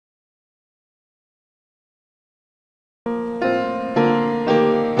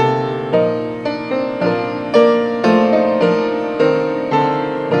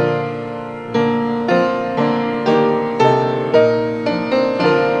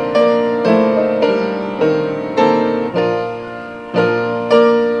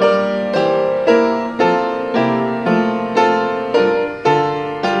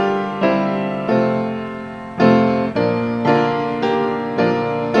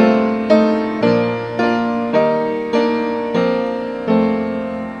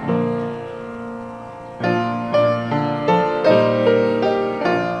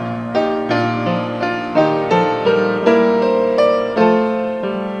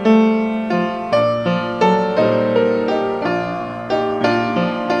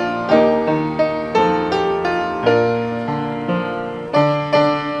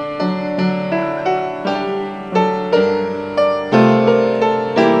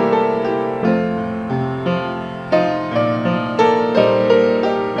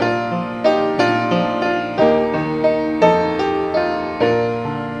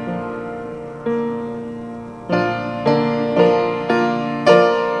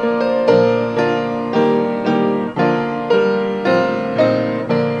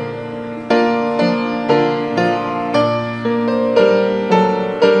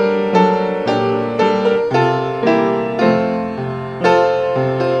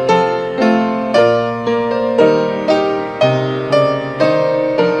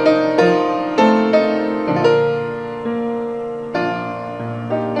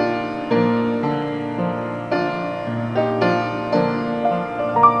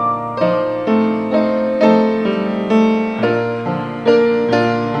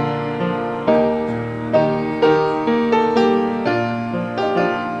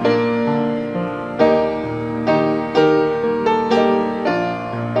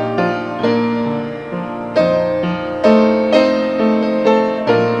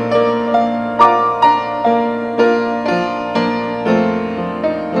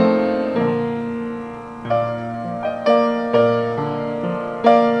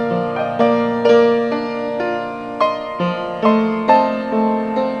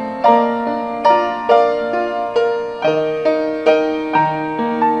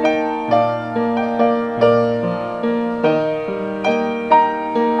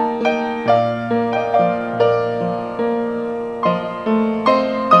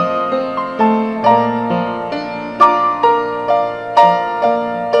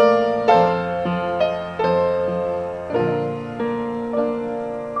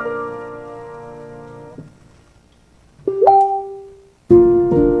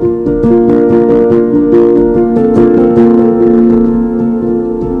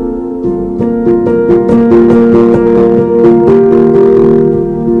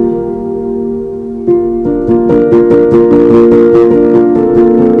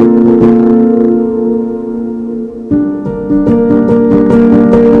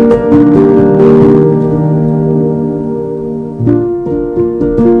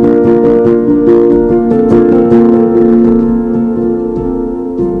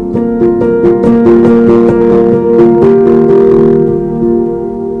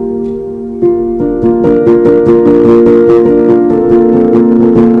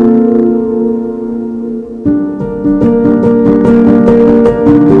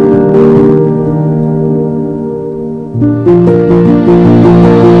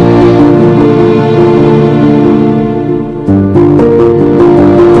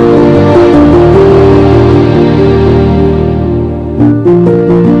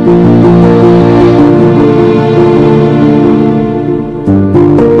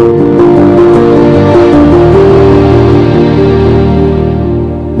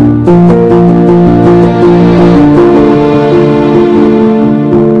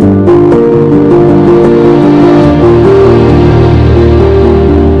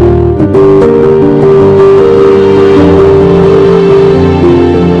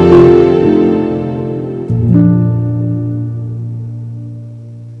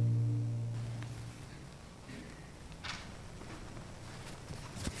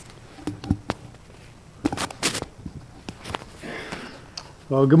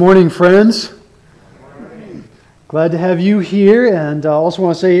Well, good morning, friends. Glad to have you here, and I also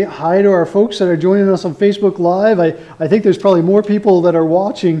want to say hi to our folks that are joining us on Facebook Live. I think there's probably more people that are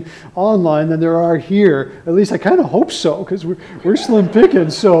watching online than there are here. At least I kind of hope so, because we're slim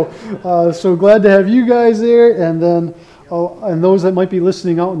pickings. So glad to have you guys there, and then and those that might be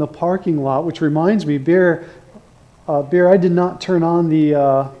listening out in the parking lot. Which reminds me, Bear, I did not turn on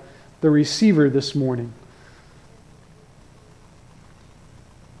the receiver this morning.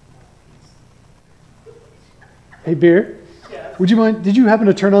 Hey, Bear, Yeah. would you mind, did you happen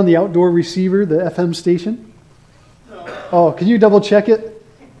to turn on the outdoor receiver, the FM station? No. Oh, can you double check it?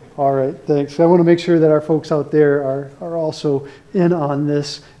 All right, thanks. I want to make sure that our folks out there are also in on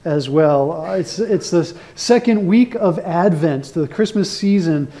this as well. It's the second week of Advent, the Christmas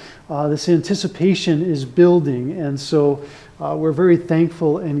season. This anticipation is building, and so we're very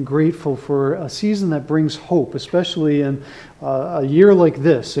thankful and grateful for a season that brings hope, especially in a year like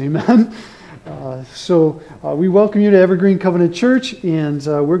this. Amen. We welcome you to Evergreen Covenant Church, and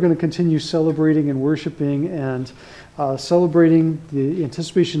we're going to continue celebrating and worshiping and celebrating the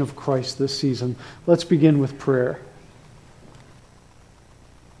anticipation of Christ this season. Let's begin with prayer.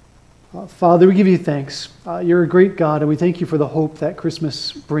 Father, we give you thanks. You're a great God, and we thank you for the hope that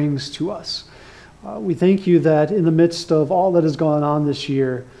Christmas brings to us. We thank you that in the midst of all that has gone on this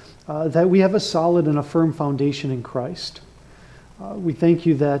year, that we have a solid and a firm foundation in Christ. We thank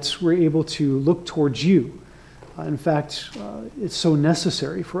you that we're able to look towards you. In fact, it's so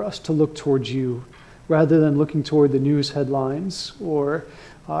necessary for us to look towards you rather than looking toward the news headlines or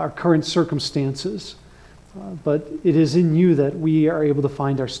our current circumstances. But it is in you that we are able to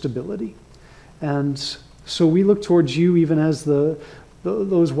find our stability. And so we look towards you even as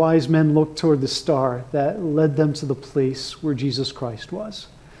those wise men looked toward the star that led them to the place where Jesus Christ was.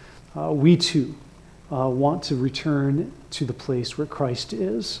 We too want to return to the place where Christ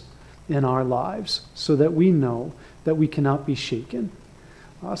is in our lives so that we know that we cannot be shaken.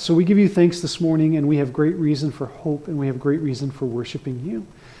 So we give you thanks this morning, and we have great reason for hope, and we have great reason for worshiping you.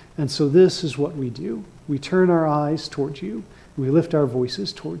 And so this is what we do. We turn our eyes towards you. We lift our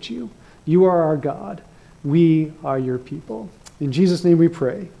voices towards you. You are our God. We are your people. In Jesus' name we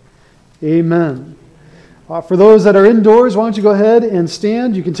pray. Amen. For those that are indoors, why don't you go ahead and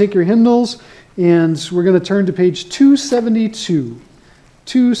stand. You can take your hymnals. And we're going to turn to page 272.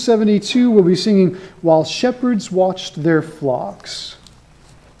 272, we'll be singing While Shepherds Watched Their Flocks.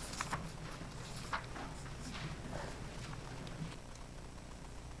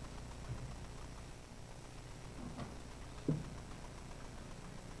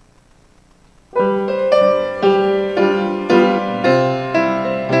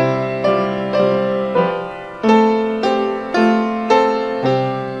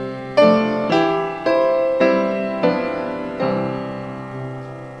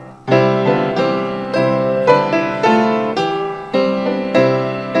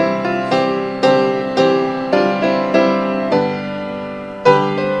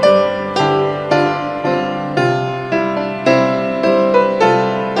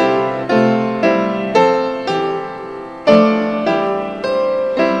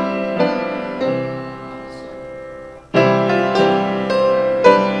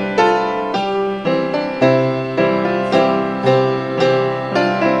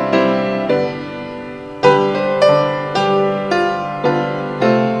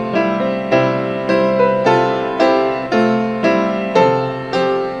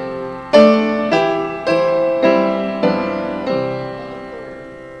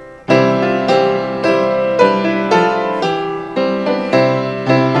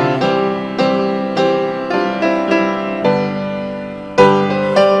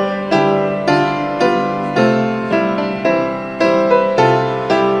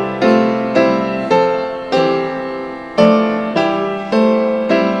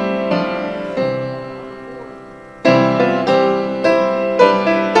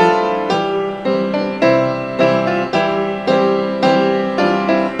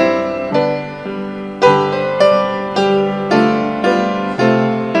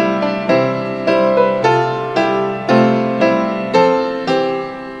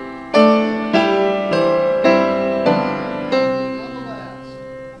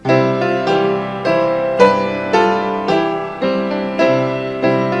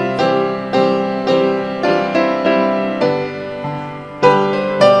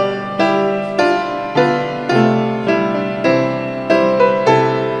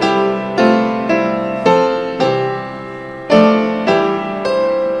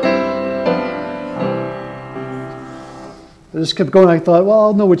 I just kept going. I thought, well,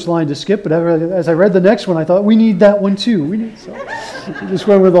 I'll know which line to skip. But as I read the next one, I thought, we need that one too. So Just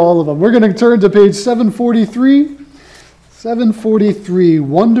went with all of them. We're going to turn to page 743. 743,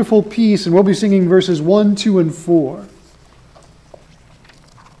 Wonderful Peace, and we'll be singing verses 1, 2, and 4.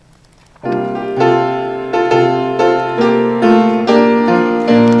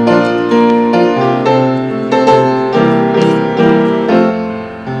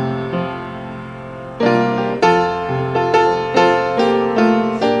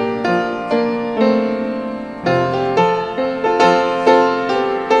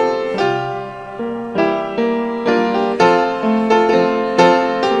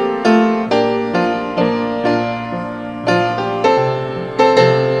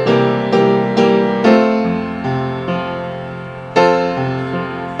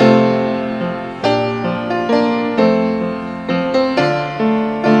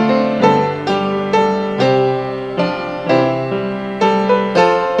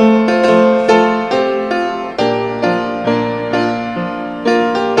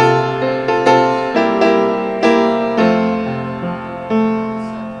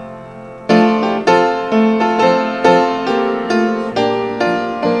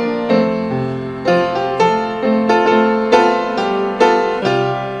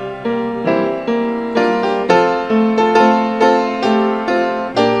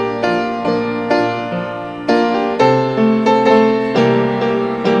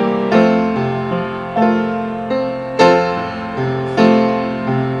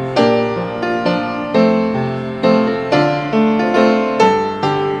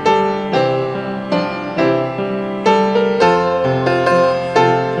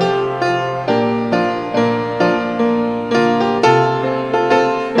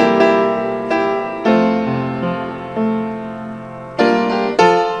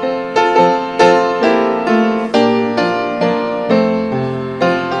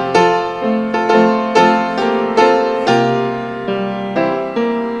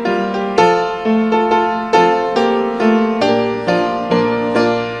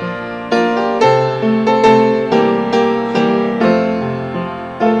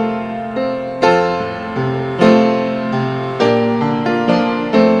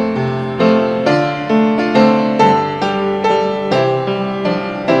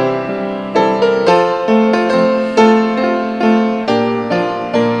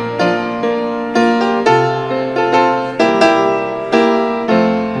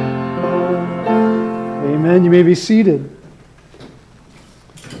 Amen. You may be seated.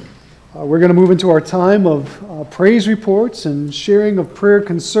 We're going to move into our time of praise reports and sharing of prayer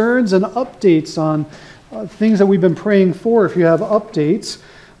concerns and updates on things that we've been praying for. If you have updates,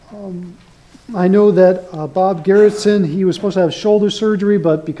 I know that Bob Garrettson, he was supposed to have shoulder surgery,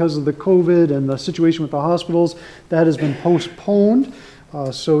 but because of the COVID and the situation with the hospitals, that has been postponed.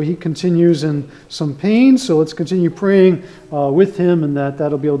 So he continues in some pain, so let's continue praying with him, and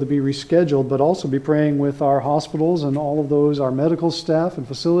that'll be able to be rescheduled, but also be praying with our hospitals and all of those, our medical staff and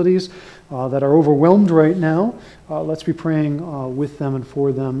facilities that are overwhelmed right now. Let's be praying with them and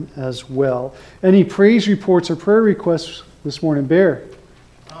for them as well. Any praise reports or prayer requests this morning? Bear.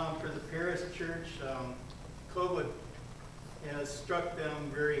 For the Paris Church, COVID has struck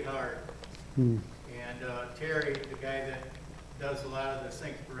them very hard. And Terry, the guy that does a lot of the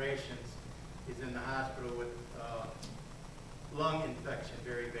sanctiferations, is in the hospital with lung infection,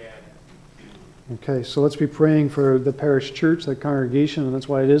 very bad. Okay, so let's be praying for the parish church, that congregation, and that's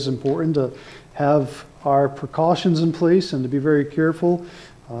why it is important to have our precautions in place and to be very careful,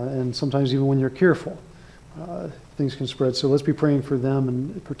 and sometimes even when you're careful, things can spread. So let's be praying for them,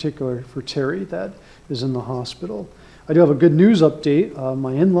 and in particular for Terry that is in the hospital. I do have a good news update.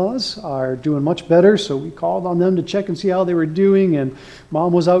 My in-laws are doing much better, so we called on them to check and see how they were doing, and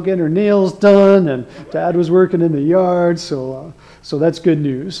Mom was out getting her nails done, and Dad was working in the yard, so that's good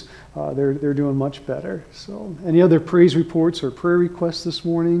news. They're doing much better. So any other praise reports or prayer requests this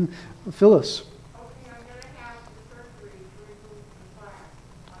morning? Phyllis. Okay, I'm going to have the surgery to remove the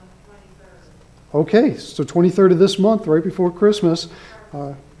plaque on the 23rd. Okay, so 23rd of this month, right before Christmas,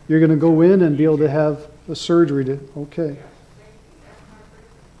 you're going to go in and be able to have a surgery to, okay.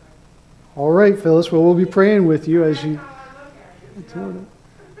 All right, Phyllis, well, we'll be praying with you as you,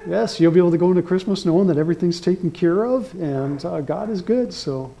 yes, you'll be able to go into Christmas knowing that everything's taken care of and God is good,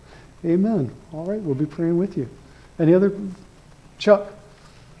 so amen. All right, we'll be praying with you. Any other? Chuck?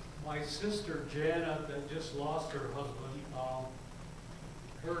 My sister Janet that just lost her husband,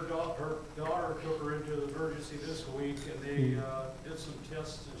 her daughter took her into the emergency this week, and they did some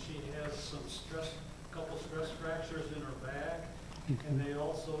tests, and she has some couple stress fractures in her back, and it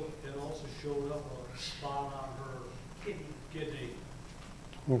also showed up a spot on her kidney.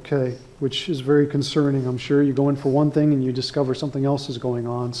 Okay, which is very concerning, I'm sure. You go in for one thing and you discover something else is going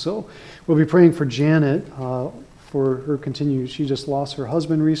on. So we'll be praying for Janet for her continue. She just lost her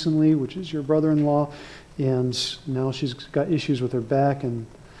husband recently, which is your brother-in-law, and now she's got issues with her back and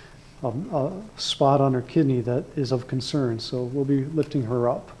a spot on her kidney that is of concern. So we'll be lifting her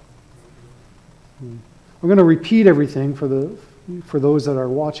up. I'm going to repeat everything for those that are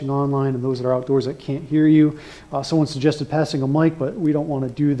watching online and those that are outdoors that can't hear you. Someone suggested passing a mic, but we don't want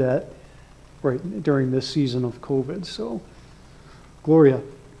to do that right during this season of COVID. So, Gloria.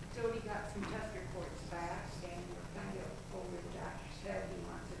 Jody got some test reports back, and we're kind of over the doctor said he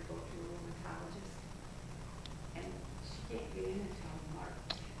wants her to go to a rheumatologist, and she can't get in until March.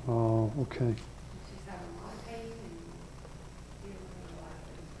 Oh, okay. She's having a lot of pain and dealing with a lot of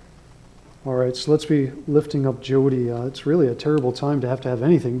things. All right, so let's be lifting up Jody. It's really a terrible time to have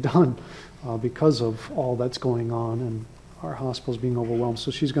anything done because of all that's going on and our hospitals being overwhelmed. So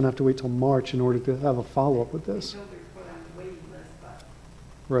she's going to have to wait till March in order to have a follow-up with this. They told her to put on the waiting list, but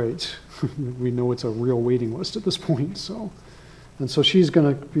Right. We know it's a real waiting list at this point. And so she's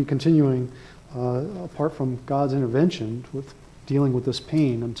going to be continuing, apart from God's intervention, with dealing with this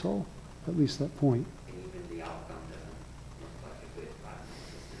pain until at least that point. and even the outcome doesn't look like a good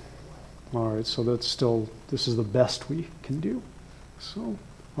prognosis no matter what. All right, so this is the best we can do. So,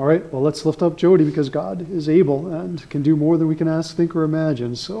 all right, well, let's lift up Jody because God is able and can do more than we can ask, think, or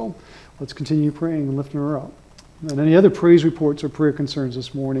imagine. So let's continue praying and lifting her up. And any other praise reports or prayer concerns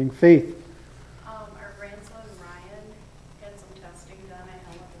this morning? Faith. Our grandson Ryan had some testing done at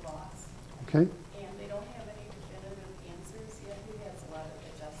Helen Ross, Okay. and they don't have any definitive answers yet. He has a lot of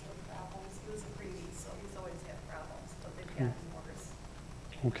digestive problems. He was a preemie, so he's always had problems, but they've gotten worse.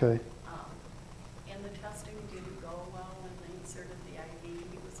 Okay. And the testing didn't go well when they inserted the IV.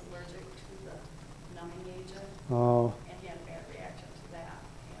 He was allergic to the numbing agent, Oh, and he had a bad reaction to that,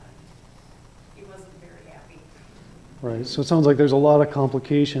 and he wasn't very happy. right. So it sounds like there's a lot of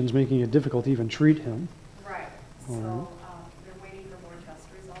complications making it difficult to even treat him. Right, All so right. they're waiting for more test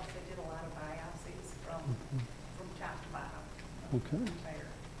results. They did a lot of biopsies from top to bottom. Okay. Entire.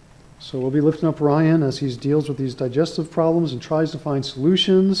 So we'll be lifting up Ryan as he deals with these digestive problems and tries to find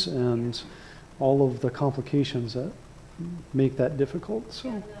solutions and all of the complications that make that difficult. So,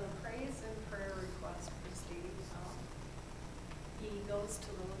 And the praise and prayer request for Steve, he goes to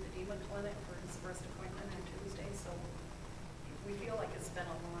the lymphedema clinic for his first appointment on Tuesday, so we feel like it's been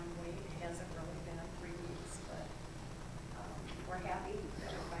a long wait. It hasn't really been 3 weeks, but we're happy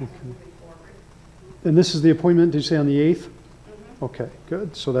that we're finally moving forward. and this is the appointment, did you say on the 8th? Mm-hmm. Okay,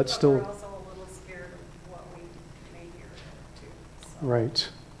 good. So that's But still, we're also a little scared of what we may hear too. So right,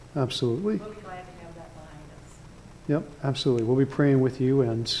 absolutely. we'll be glad to have that behind us. Yep, absolutely. We'll be praying with you,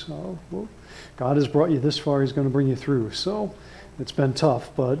 and God has brought you this far. He's going to bring you through. So it's been tough,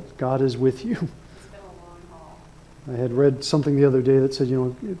 but God is with you. It's been a long haul. I had read something the other day that said,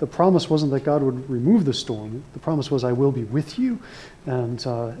 the promise wasn't that God would remove the storm. The promise was, I will be with you. And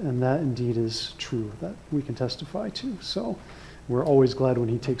that indeed is true, that we can testify to. So we're always glad when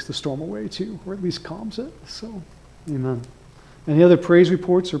he takes the storm away too, or at least calms it. So, amen. Any other praise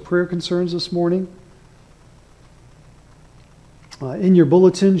reports or prayer concerns this morning? In your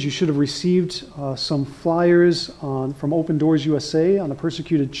bulletins, you should have received some flyers from Open Doors USA on a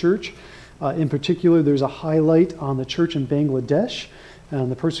persecuted church. In particular, there's a highlight on the church in Bangladesh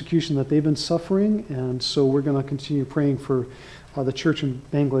and the persecution that they've been suffering. And so we're going to continue praying for the church in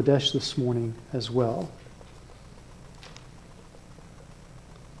Bangladesh this morning as well.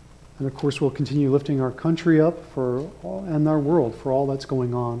 And of course, we'll continue lifting our country up and our world for all that's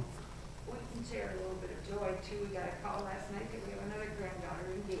going on. We can share a little bit of joy too. We got a call last night that we have another granddaughter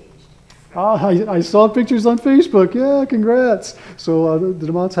engaged. I saw pictures on Facebook. Yeah, congrats. So the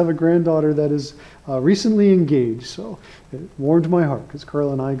DeMonts have a granddaughter that is recently engaged. So it warmed my heart because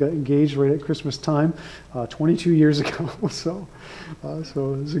Carla and I got engaged right at Christmas time 22 years ago. So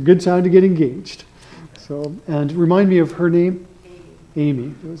it's a good time to get engaged. So, and remind me of her name.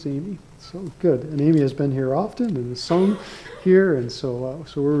 Amy. It was Amy. So good. And Amy has been here often and has sung here, and so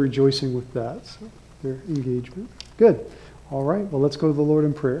we're rejoicing with that. So their engagement. Good. All right. Well, let's go to the Lord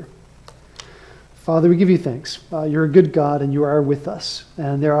in prayer. Father, we give you thanks. You're a good God, and you are with us.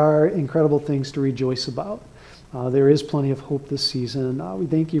 And there are incredible things to rejoice about. There is plenty of hope this season. We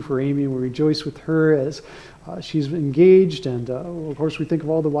thank you for Amy, and we rejoice with her as she's engaged. And of course, we think of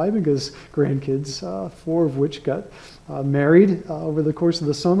all the Weibiga's grandkids, 4 of which got married over the course of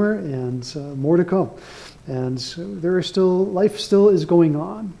the summer, and more to come. And so life still is going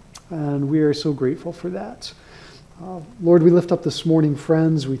on, and we are so grateful for that. Lord, we lift up this morning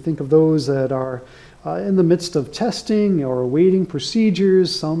friends. We think of those that are in the midst of testing or awaiting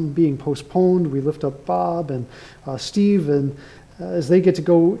procedures, some being postponed. We lift up Bob and Steve, and as they get to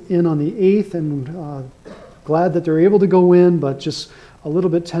go in on the 8th, and glad that they're able to go in, but just a little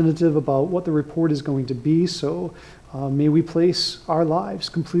bit tentative about what the report is going to be. So may we place our lives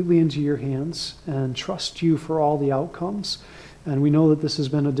completely into your hands and trust you for all the outcomes. And we know that this has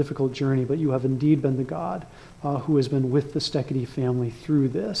been a difficult journey, but you have indeed been the God who has been with the Steckedy family through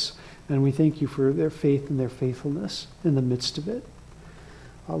this. And we thank you for their faith and their faithfulness in the midst of it.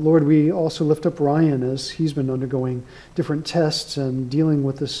 Lord, we also lift up Ryan as he's been undergoing different tests and dealing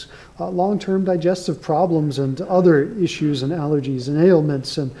with this long-term digestive problems and other issues and allergies and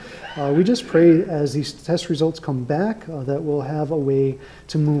ailments. And we just pray as these test results come back that we'll have a way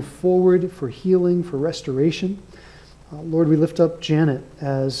to move forward for healing, for restoration. Lord, we lift up Janet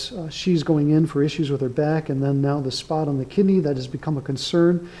as she's going in for issues with her back, and then now the spot on the kidney that has become a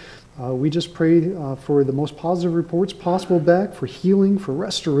concern. We just pray for the most positive reports possible back, for healing, for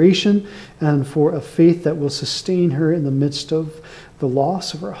restoration, and for a faith that will sustain her in the midst of the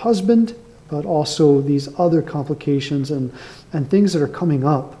loss of her husband, but also these other complications and things that are coming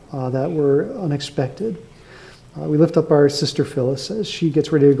up that were unexpected. We lift up our sister Phyllis as she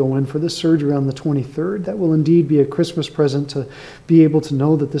gets ready to go in for the surgery on the 23rd. That will indeed be a Christmas present to be able to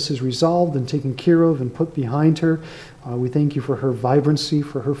know that this is resolved and taken care of and put behind her. We thank you for her vibrancy,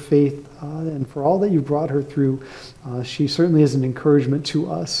 for her faith, and for all that you brought her through. She certainly is an encouragement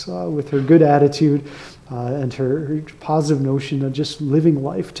to us with her good attitude and her positive notion of just living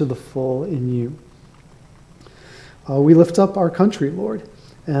life to the full in you. We lift up our country, Lord.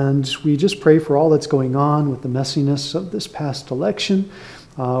 And we just pray for all that's going on with the messiness of this past election,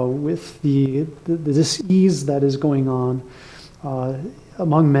 with the dis-ease that is going on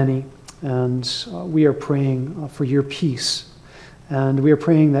among many. And we are praying for your peace. And we are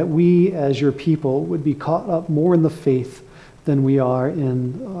praying that we, as your people, would be caught up more in the faith than we are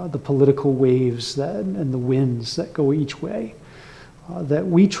in the political waves and the winds that go each way. That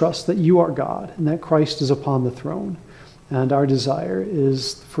we trust that you are God and that Christ is upon the throne. And our desire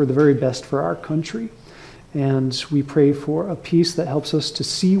is for the very best for our country. And we pray for a peace that helps us to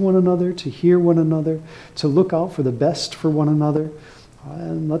see one another, to hear one another, to look out for the best for one another.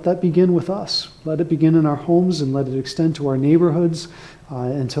 And let that begin with us. Let it begin in our homes and let it extend to our neighborhoods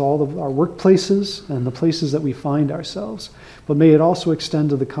and to all of our workplaces and the places that we find ourselves. But may it also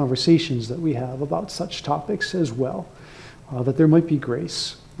extend to the conversations that we have about such topics as well, that there might be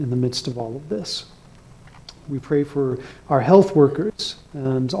grace in the midst of all of this. We pray for our health workers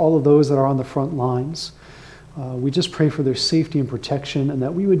and all of those that are on the front lines. We just pray for their safety and protection, and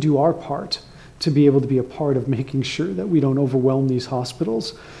that we would do our part to be able to be a part of making sure that we don't overwhelm these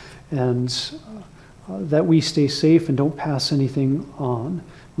hospitals, and that we stay safe and don't pass anything on.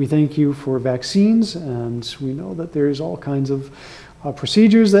 We thank you for vaccines, and we know that there's all kinds of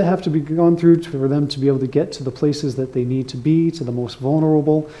procedures that have to be gone through for them to be able to get to the places that they need to be, to the most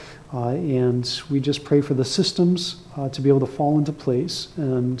vulnerable. And we just pray for the systems to be able to fall into place,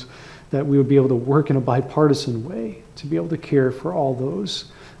 and that we would be able to work in a bipartisan way to be able to care for all those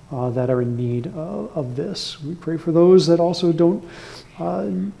that are in need of this. We pray for those that also don't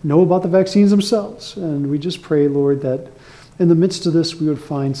know about the vaccines themselves. And we just pray, Lord, that in the midst of this, we would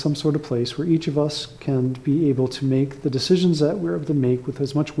find some sort of place where each of us can be able to make the decisions that we're able to make with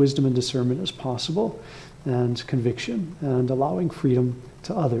as much wisdom and discernment as possible, and conviction, and allowing freedom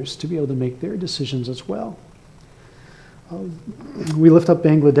to others to be able to make their decisions as well. We lift up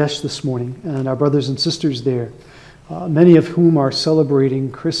Bangladesh this morning and our brothers and sisters there, many of whom are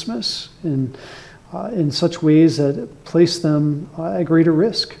celebrating Christmas in such ways that place them at greater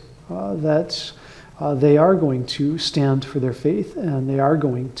risk, that they are going to stand for their faith and they are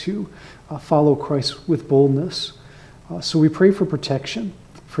going to follow Christ with boldness. So we pray for protection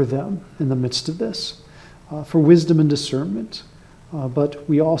for them in the midst of this, for wisdom and discernment. But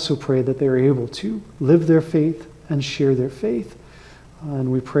we also pray that they're able to live their faith and share their faith.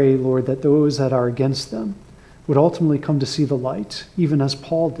 And we pray, Lord, that those that are against them would ultimately come to see the light, even as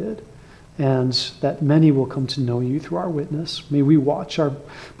Paul did, and that many will come to know you through our witness. May we watch our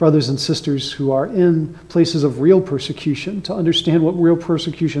brothers and sisters who are in places of real persecution to understand what real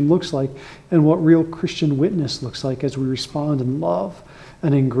persecution looks like and what real Christian witness looks like as we respond in love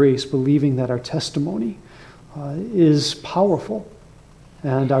and in grace, believing that our testimony is powerful.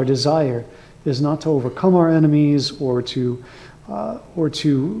 And our desire is not to overcome our enemies or to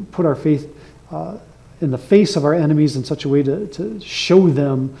put our faith in the face of our enemies in such a way to show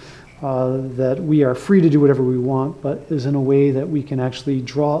them that we are free to do whatever we want, but is in a way that we can actually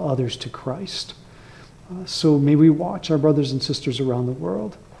draw others to Christ. So may we watch our brothers and sisters around the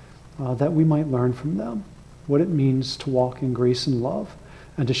world that we might learn from them what it means to walk in grace and love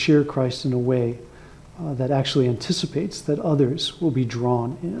and to share Christ in a way that actually anticipates that others will be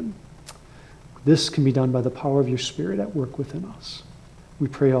drawn in. This can be done by the power of your Spirit at work within us. We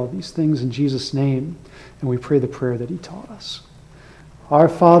pray all these things in Jesus' name, and we pray the prayer that he taught us. Our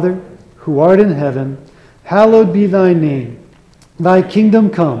Father, who art in heaven, hallowed be thy name. Thy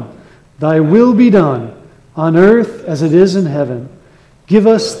kingdom come, thy will be done, on earth as it is in heaven. Give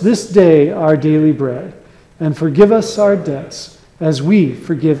us this day our daily bread, and forgive us our debts, as we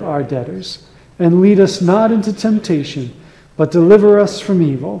forgive our debtors. And lead us not into temptation, but deliver us from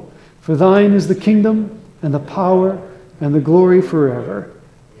evil. For thine is the kingdom, and the power, and the glory forever.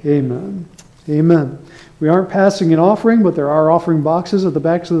 Amen. Amen. We aren't passing an offering, but there are offering boxes at the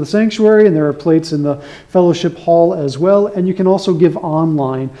backs of the sanctuary, and there are plates in the fellowship hall as well. And you can also give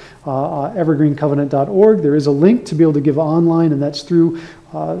online, evergreencovenant.org. There is a link to be able to give online, and that's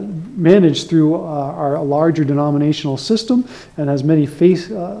managed through our larger denominational system, and has many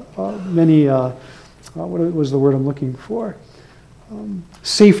what was the word I'm looking for?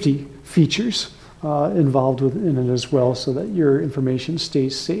 Safety features involved in it as well, so that your information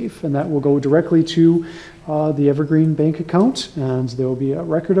stays safe, and that will go directly to the Evergreen bank account, and there will be a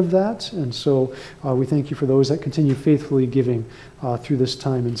record of that. And so we thank you for those that continue faithfully giving through this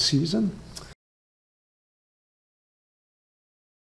time and season.